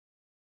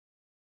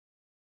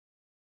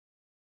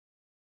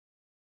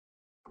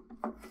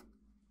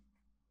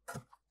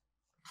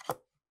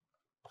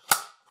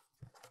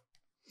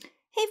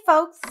Hey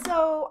folks,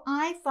 so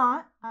I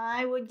thought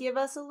I would give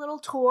us a little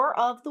tour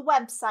of the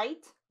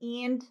website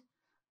and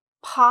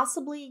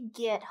possibly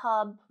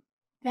GitHub,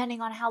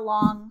 depending on how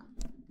long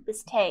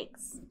this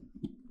takes.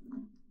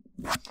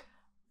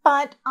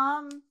 But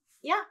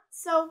yeah,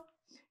 so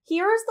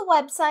here is the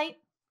website.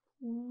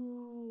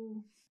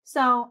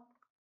 So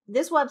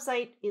this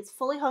website is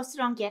fully hosted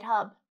on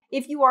GitHub.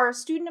 If you are a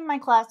student in my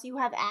class, you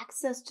have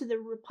access to the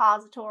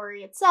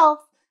repository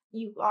itself.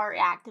 You are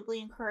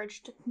actively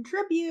encouraged to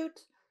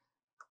contribute.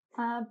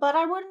 But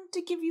I wanted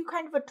to give you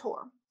kind of a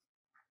tour.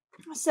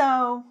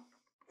 So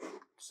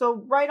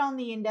right on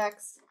the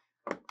index,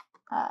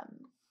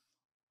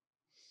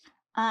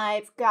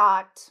 I've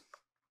got,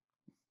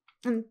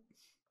 and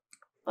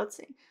let's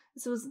see,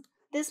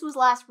 this was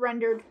last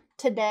rendered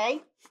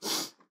today.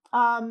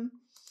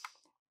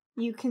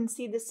 You can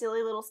see the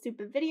silly little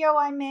stupid video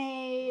I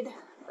made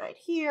right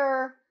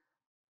here.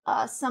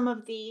 Some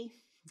of the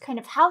kind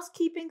of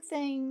housekeeping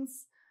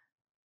things.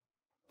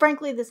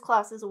 Frankly, this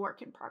class is a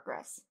work in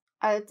progress.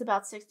 It's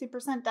about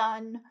 60%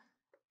 done.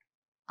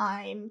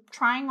 I'm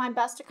trying my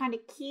best to kind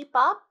of keep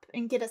up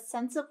and get a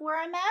sense of where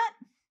I'm at.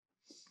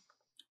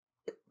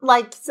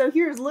 So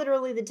here's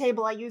literally the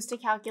table I used to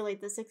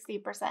calculate the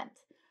 60%.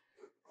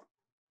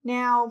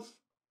 Now,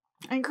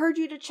 I encourage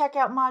you to check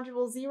out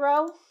Module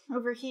 0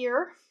 over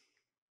here.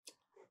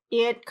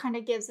 It kind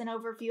of gives an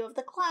overview of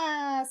the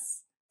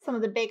class, some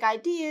of the big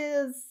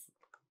ideas,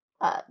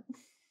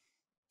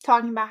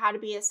 talking about how to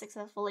be a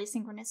successful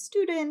asynchronous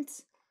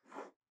student,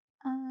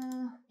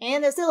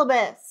 and the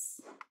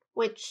syllabus,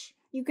 which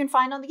you can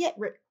find on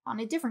on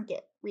a different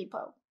Git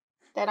repo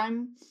that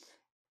I'm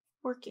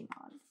working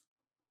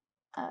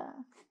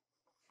on,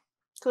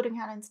 including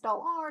how to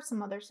install R,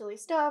 some other silly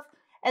stuff,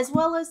 as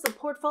well as the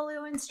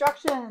portfolio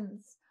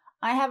instructions.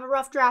 I have a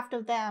rough draft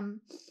of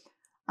them.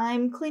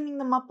 I'm cleaning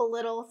them up a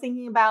little,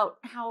 thinking about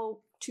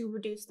how to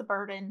reduce the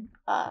burden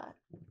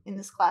in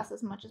this class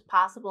as much as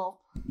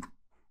possible.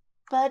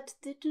 But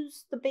this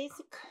is the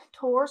basic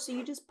tour, so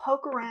you just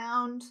poke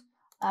around.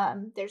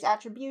 There's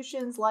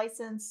attributions,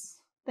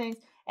 license, things.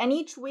 And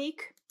each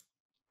week,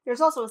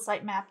 there's also a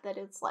sitemap that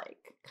is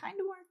kind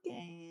of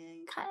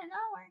working, kind of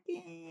not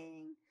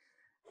working.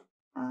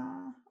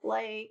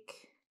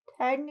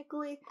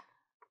 Technically,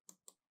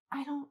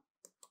 I don't,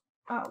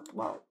 oh,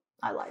 well,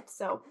 I lied.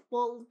 So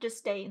we'll just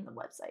stay in the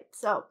website.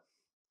 So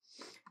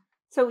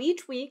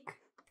each week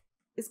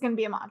is going to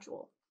be a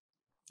module,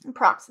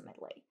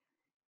 approximately.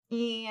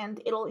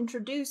 And it'll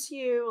introduce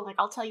you,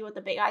 I'll tell you what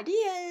the big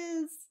idea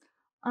is.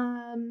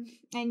 And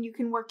you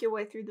can work your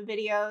way through the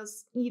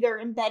videos, either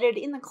embedded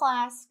in the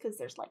class, because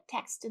there's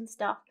text and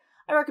stuff.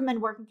 I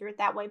recommend working through it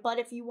that way. But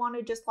if you want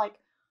to just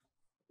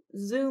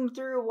zoom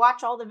through,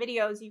 watch all the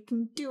videos, you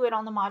can do it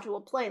on the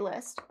module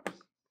playlist.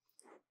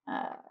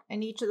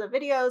 And each of the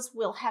videos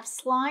will have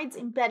slides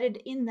embedded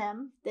in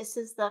them. This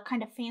is the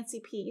kind of fancy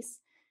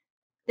piece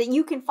that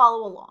you can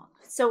follow along.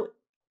 So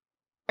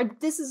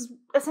this is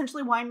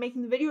essentially why I'm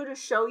making the video, to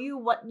show you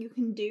what you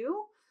can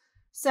do.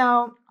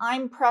 So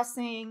I'm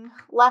pressing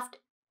left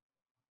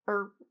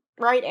or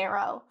right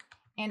arrow,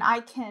 and I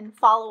can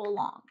follow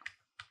along.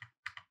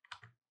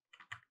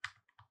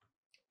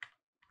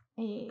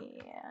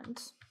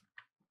 And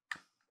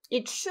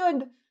it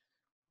should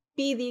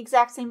be the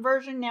exact same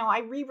version. Now, I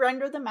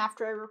re-render them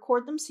after I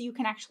record them so you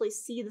can actually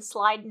see the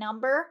slide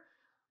number,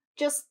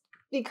 just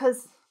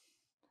because,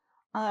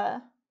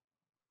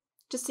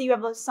 just so you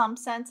have some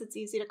sense. It's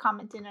easy to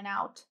comment in and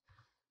out.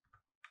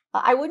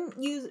 I wouldn't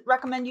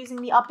recommend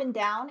using the up and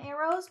down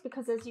arrows,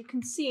 because as you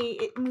can see,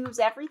 it moves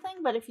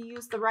everything, but if you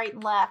use the right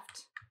and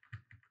left,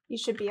 you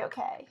should be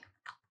okay.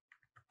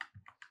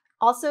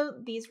 Also,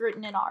 these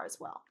written in R as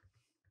well.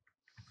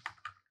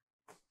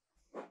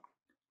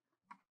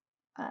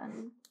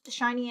 The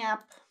Shiny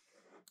app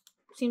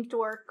seems to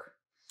work.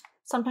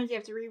 Sometimes you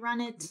have to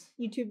rerun it.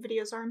 YouTube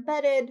videos are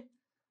embedded.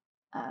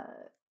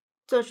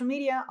 Social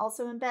media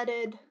also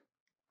embedded.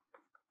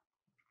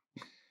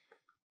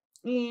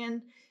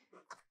 And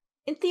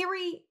in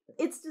theory,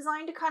 it's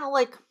designed to kind of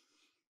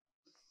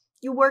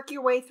you work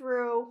your way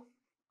through.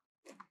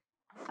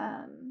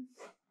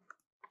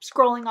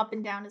 Scrolling up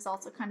and down is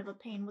also kind of a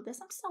pain with this.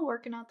 I'm still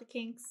working out the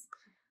kinks,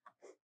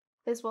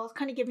 as well as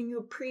kind of giving you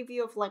a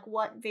preview of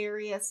what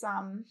various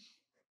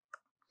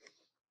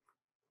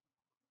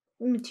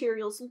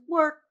materials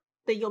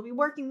that you'll be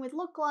working with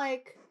look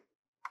like.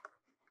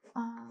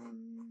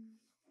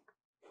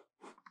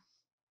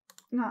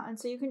 And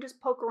so you can just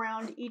poke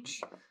around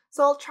each.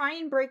 So I'll try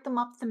and break them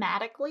up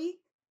thematically.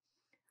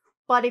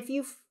 But if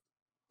you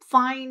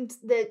find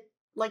that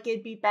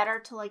it'd be better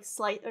to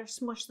slice or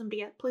smush them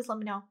together, please let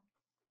me know.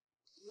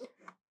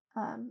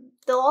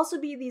 There'll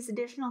also be these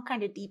additional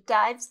kind of deep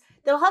dives.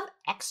 They'll have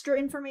extra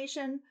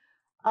information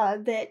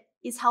that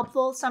is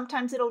helpful.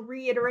 Sometimes it'll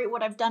reiterate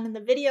what I've done in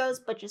the videos,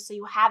 but just so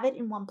you have it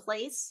in one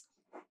place.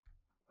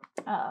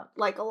 A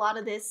lot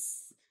of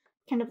this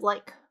kind of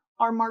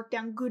our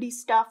markdown goody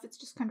stuff, it's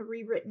just kind of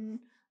rewritten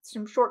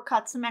some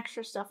shortcuts, some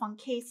extra stuff on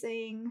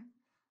casing,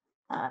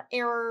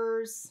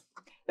 errors.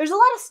 There's a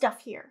lot of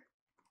stuff here,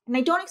 and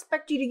I don't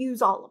expect you to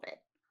use all of it.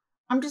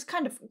 I'm just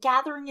kind of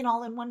gathering it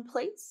all in one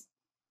place.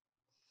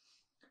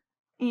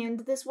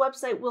 And this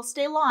website will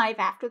stay live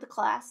after the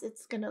class.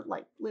 It's gonna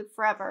live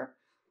forever.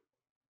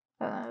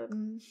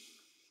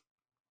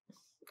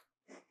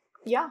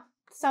 Yeah.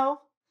 So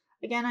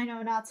again, I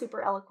know, not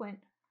super eloquent.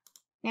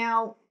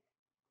 Now,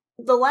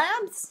 the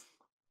labs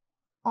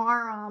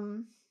are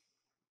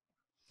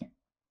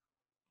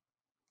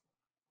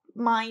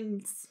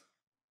mine's,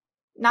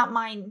 not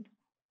mine,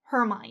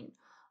 her mine.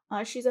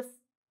 She's a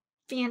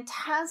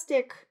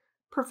fantastic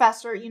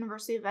professor at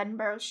University of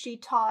Edinburgh. She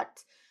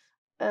taught.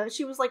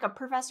 She was like a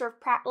professor of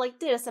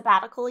did a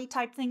sabbatical-y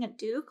type thing at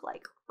Duke,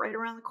 like right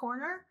around the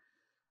corner.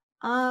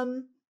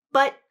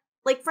 But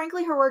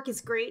frankly, her work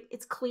is great.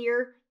 It's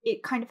clear.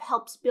 It kind of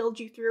helps build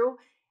you through.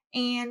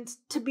 And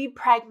to be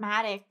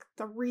pragmatic,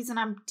 the reason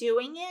I'm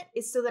doing it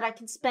is so that I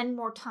can spend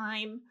more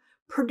time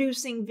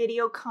producing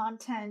video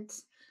content,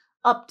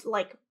 up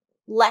to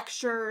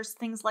lectures,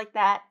 things like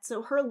that.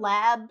 So her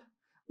lab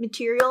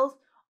materials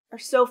are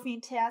so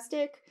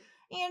fantastic.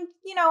 And,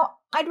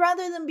 I'd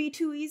rather them be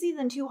too easy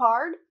than too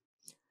hard.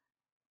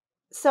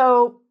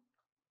 So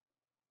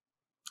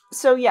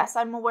yes,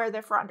 I'm aware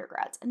they're for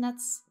undergrads, and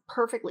that's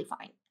perfectly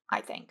fine,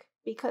 I think,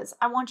 because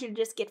I want you to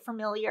just get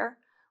familiar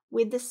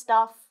with this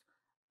stuff.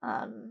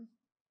 And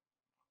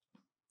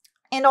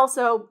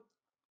also,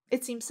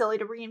 it seems silly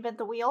to reinvent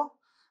the wheel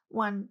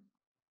when,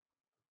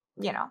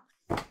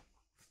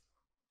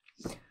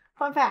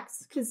 fun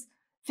facts, because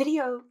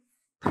video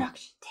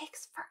production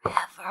takes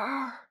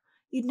forever.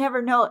 You'd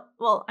never know it.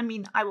 Well, I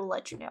mean, I will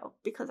let you know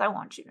because I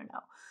want you to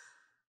know.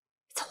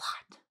 It's a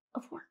lot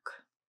of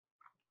work.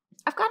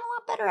 I've gotten a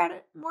lot better at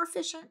it, more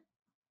efficient,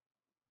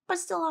 but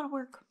still a lot of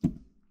work.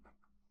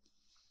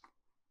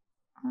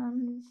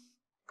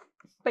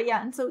 But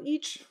yeah, and so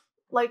each,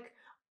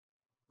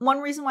 one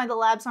reason why the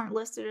labs aren't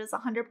listed as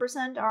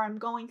 100% are I'm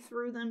going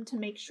through them to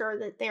make sure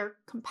that they're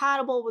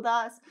compatible with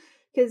us,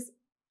 because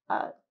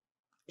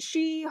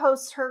she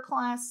hosts her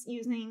class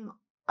using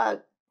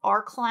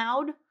our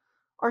cloud,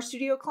 our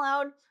studio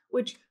cloud,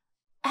 which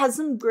has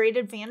some great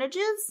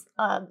advantages,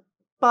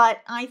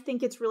 but I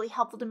think it's really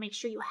helpful to make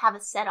sure you have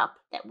a setup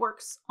that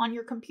works on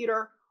your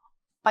computer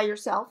by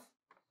yourself.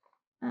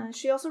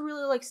 She also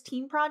really likes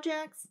team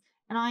projects,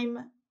 and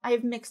I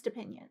have mixed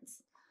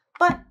opinions.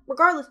 But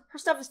regardless, her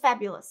stuff is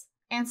fabulous.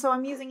 And so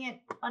I'm using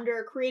it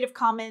under Creative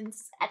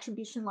Commons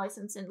attribution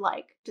license and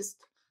just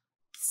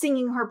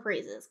singing her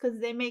praises because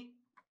they make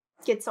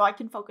it so I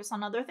can focus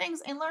on other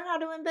things and learn how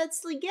to embed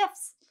silly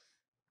GIFs.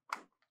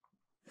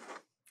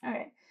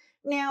 Okay.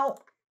 Now,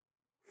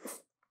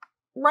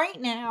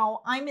 right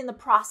now, I'm in the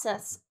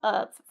process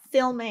of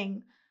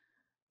filming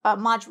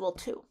Module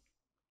 2.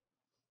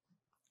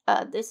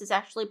 This is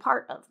actually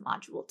part of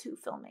Module 2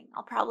 filming.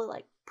 I'll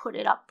probably put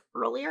it up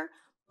earlier.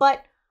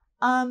 But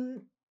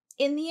in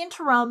the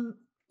interim,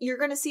 you're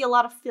going to see a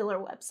lot of filler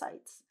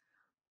websites.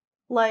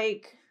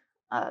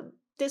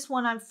 This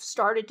one I've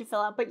started to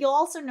fill out. But you'll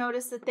also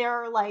notice that there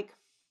are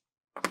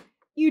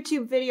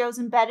YouTube videos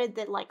embedded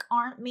that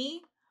aren't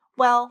me.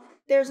 Well,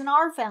 there's an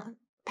R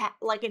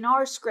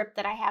script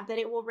that I have that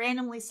it will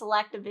randomly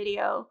select a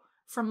video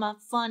from a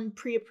fun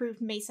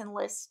pre-approved Mason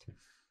list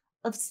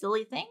of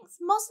silly things,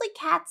 mostly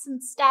cats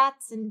and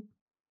stats and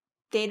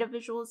data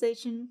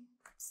visualization.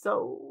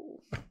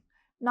 So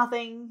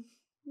nothing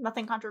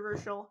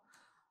controversial.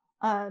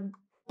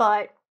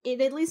 But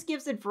it at least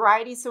gives it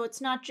variety, so it's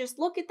not just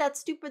look at that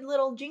stupid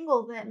little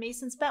jingle that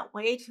Mason spent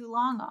way too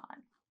long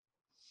on.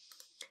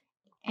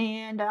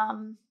 And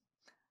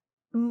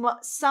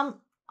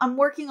I'm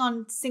working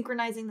on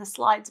synchronizing the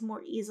slides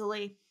more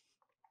easily.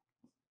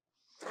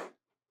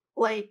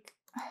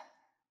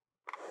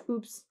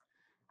 Oops.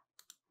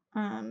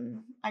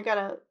 I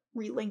gotta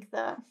relink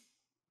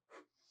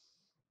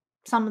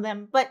some of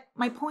them. But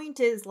my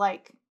point is,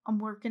 I'm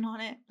working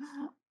on it.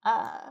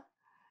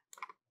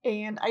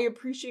 And I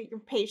appreciate your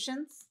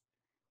patience.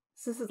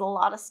 This is a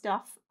lot of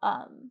stuff.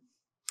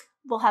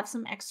 We'll have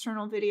some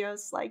external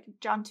videos like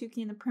John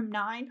Tukey and the Prim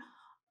 9.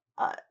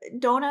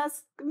 Don't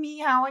ask me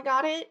how I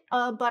got it,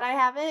 but I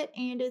have it,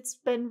 and it's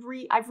been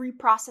I've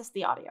reprocessed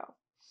the audio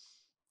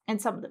and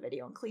some of the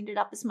video and cleaned it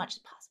up as much as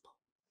possible.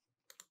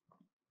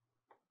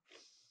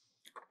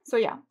 So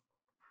yeah,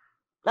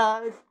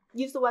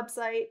 use the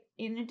website.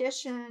 In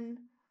addition,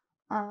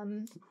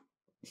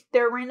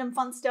 there are random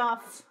fun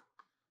stuff.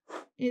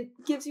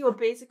 It gives you a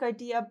basic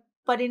idea,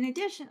 but in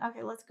addition,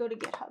 okay, let's go to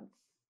GitHub.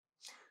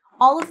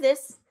 All of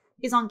this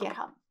is on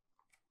GitHub.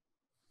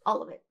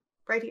 All of it,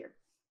 right here.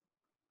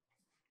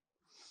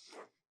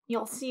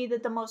 You'll see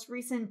that the most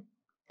recent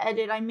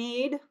edit I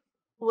made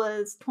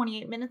was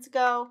 28 minutes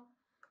ago.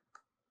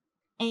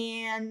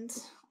 And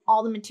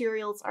all the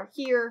materials are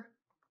here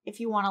if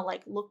you want to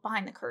look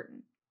behind the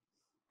curtain.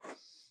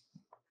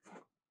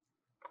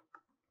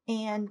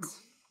 And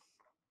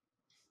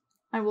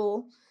I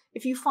will,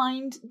 if you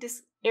find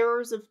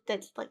errors of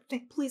that,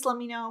 please let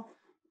me know.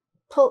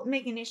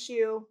 Make an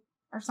issue.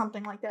 or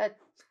something like that.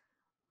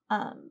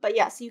 But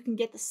yeah, so you can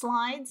get the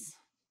slides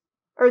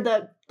or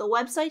the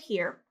website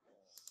here.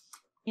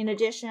 In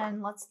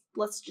addition,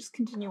 let's just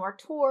continue our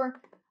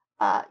tour.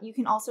 You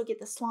can also get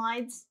the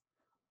slides.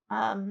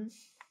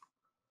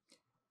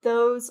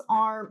 There's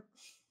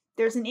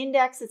an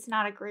index. It's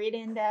not a great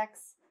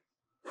index.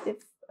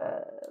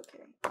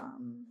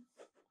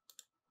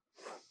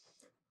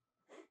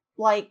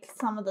 Like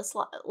some of the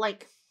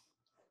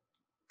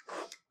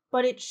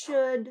but it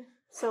should.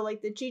 So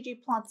like the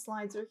ggplot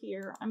slides are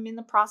here. I'm in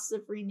the process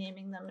of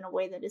renaming them in a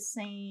way that is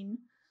sane.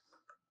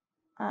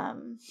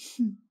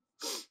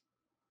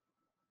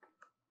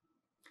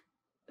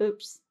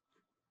 Oops.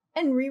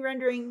 And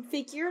re-rendering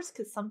figures,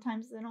 because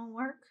sometimes they don't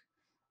work.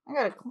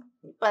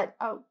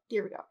 Oh,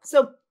 here we go.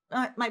 So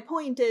my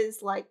point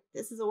is, like,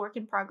 this is a work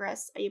in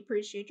progress. I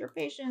appreciate your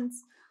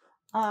patience.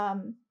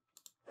 Let's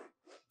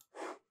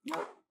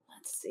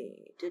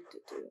see.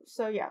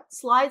 So yeah,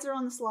 slides are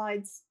on the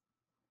slides.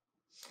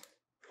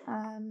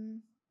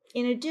 In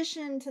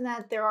addition to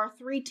that, there are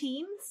 3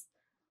 teams.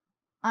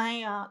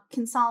 I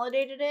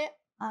consolidated it.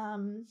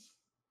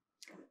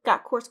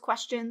 Got course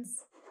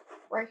questions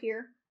right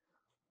here.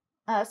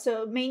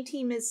 So main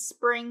team is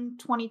spring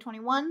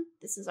 2021.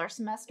 This is our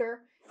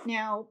semester.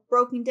 Now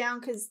broken down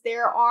because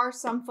there are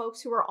some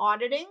folks who are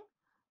auditing,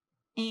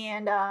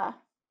 and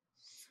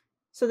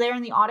so they're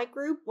in the audit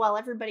group while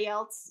everybody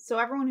else. So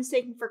everyone who's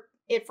taking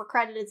for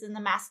credit is in the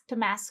mask to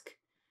mask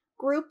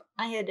group.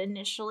 I had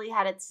initially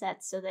had it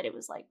set so that it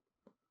was like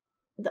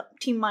the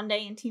Team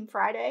Monday and Team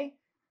Friday,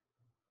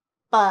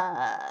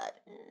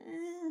 but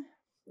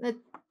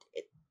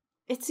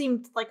it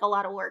seemed like a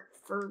lot of work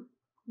for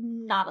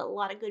not a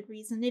lot of good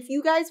reason. If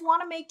you guys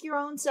want to make your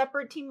own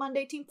separate Team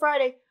Monday, Team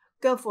Friday,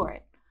 go for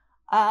it.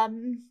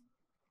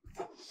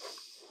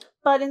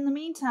 But in the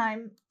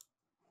meantime,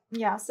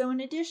 yeah, so in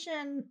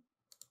addition,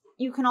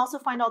 you can also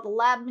find all the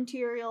lab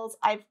materials.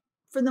 I've,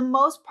 for the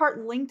most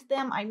part, linked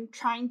them. I'm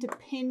trying to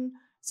pin,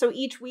 so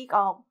each week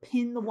I'll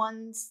pin the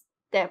ones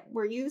that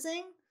we're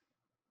using,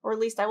 or at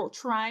least I will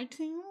try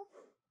to.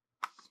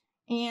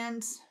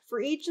 And for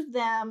each of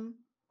them,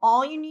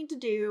 all you need to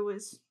do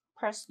is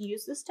press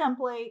use this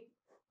template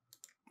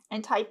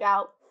and type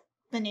out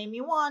the name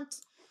you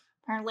want.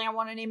 Apparently I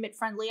want to name it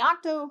Friendly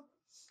Octo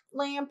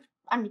Lamp.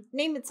 I mean,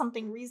 name it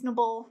something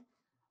reasonable.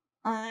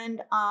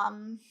 And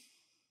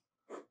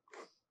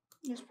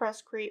just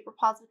press create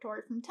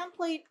repository from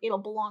template. It'll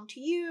belong to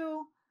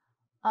you.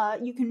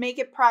 You can make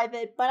it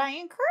private, but I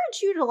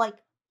encourage you to like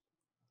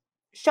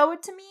show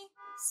it to me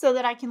so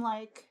that I can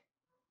like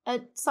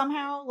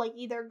somehow like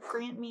either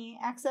grant me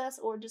access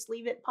or just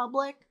leave it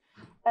public.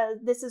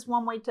 This is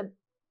one way to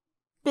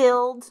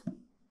build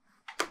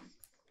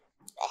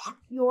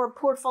your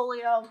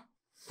portfolio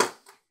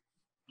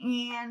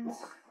and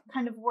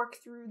kind of work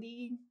through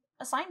the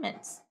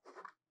assignments.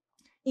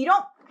 You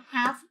don't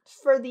have,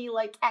 for the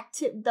like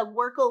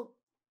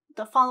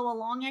the follow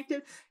along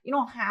active, you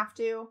don't have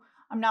to.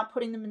 I'm not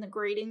putting them in the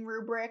grading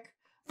rubric,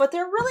 but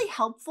they're really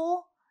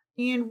helpful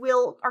and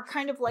are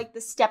kind of like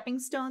the stepping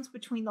stones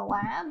between the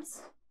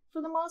labs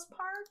for the most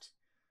part.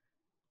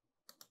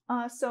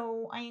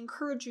 So I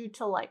encourage you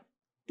to like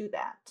do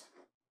that.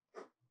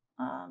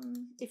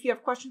 If you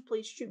have questions,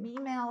 please shoot me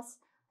emails.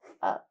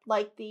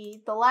 Like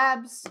the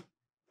labs,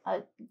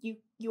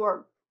 you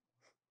are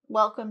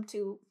welcome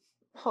to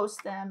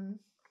host them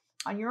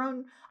on your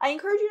own. I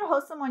encourage you to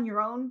host them on your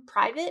own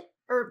private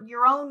or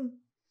your own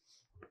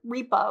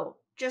repo,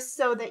 just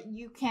so that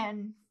you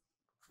can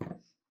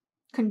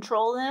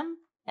control them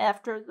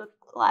after the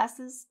class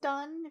is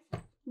done.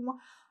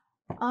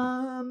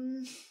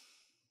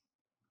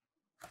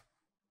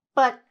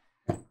 But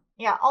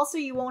yeah, also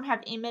you won't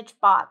have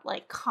ImageBot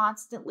like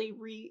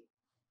constantly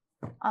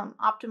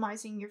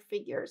optimizing your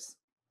figures.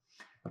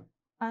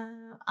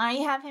 I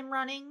have him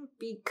running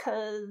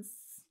because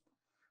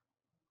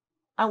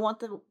I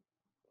want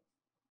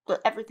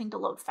everything to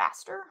load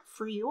faster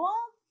for you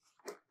all.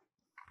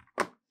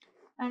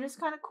 And it's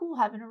kind of cool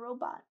having a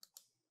robot.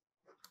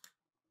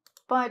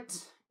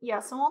 But yeah,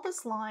 so all the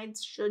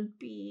slides should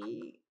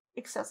be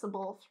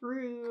accessible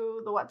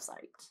through the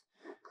website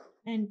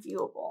and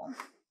viewable.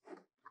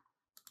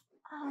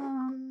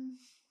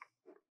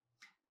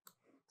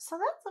 So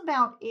that's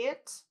about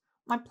it.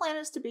 My plan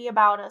is to be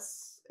about at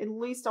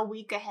least a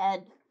week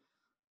ahead.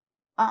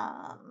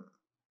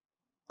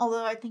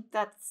 Although I think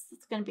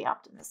it's going to be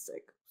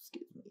optimistic.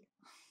 Excuse me.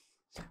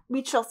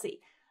 We shall see.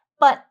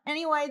 But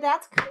anyway,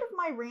 that's kind of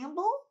my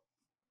ramble.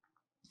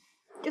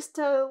 Just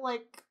to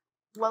like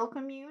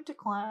welcome you to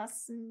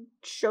class and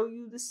show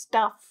you the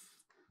stuff.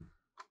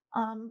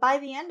 By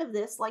the end of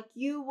this, like,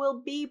 you will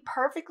be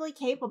perfectly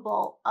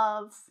capable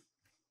of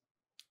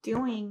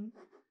doing,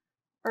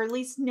 or at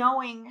least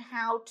knowing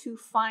how to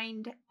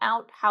find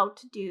out how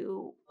to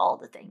do all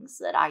the things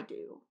that I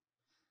do.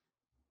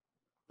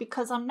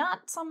 Because I'm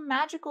not some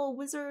magical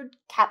wizard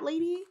cat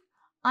lady.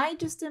 I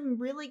just am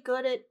really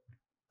good at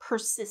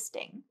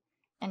persisting.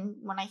 And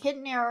when I hit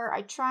an error,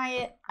 I try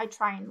it. I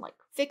try and like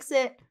fix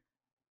it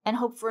and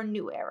hope for a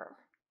new error.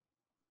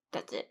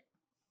 That's it.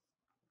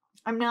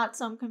 I'm not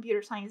some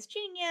computer science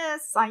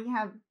genius.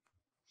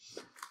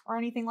 Or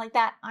anything like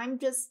that. I'm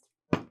just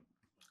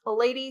a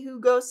lady who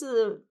goes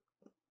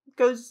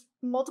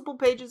multiple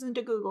pages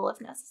into Google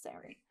if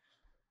necessary.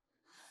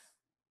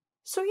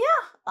 So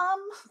yeah,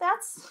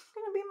 that's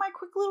gonna be my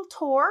quick little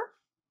tour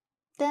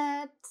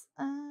that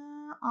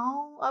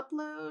I'll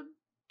upload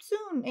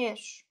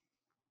soon-ish.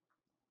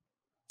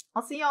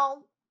 I'll see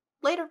y'all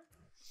later.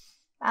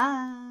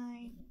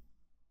 Bye.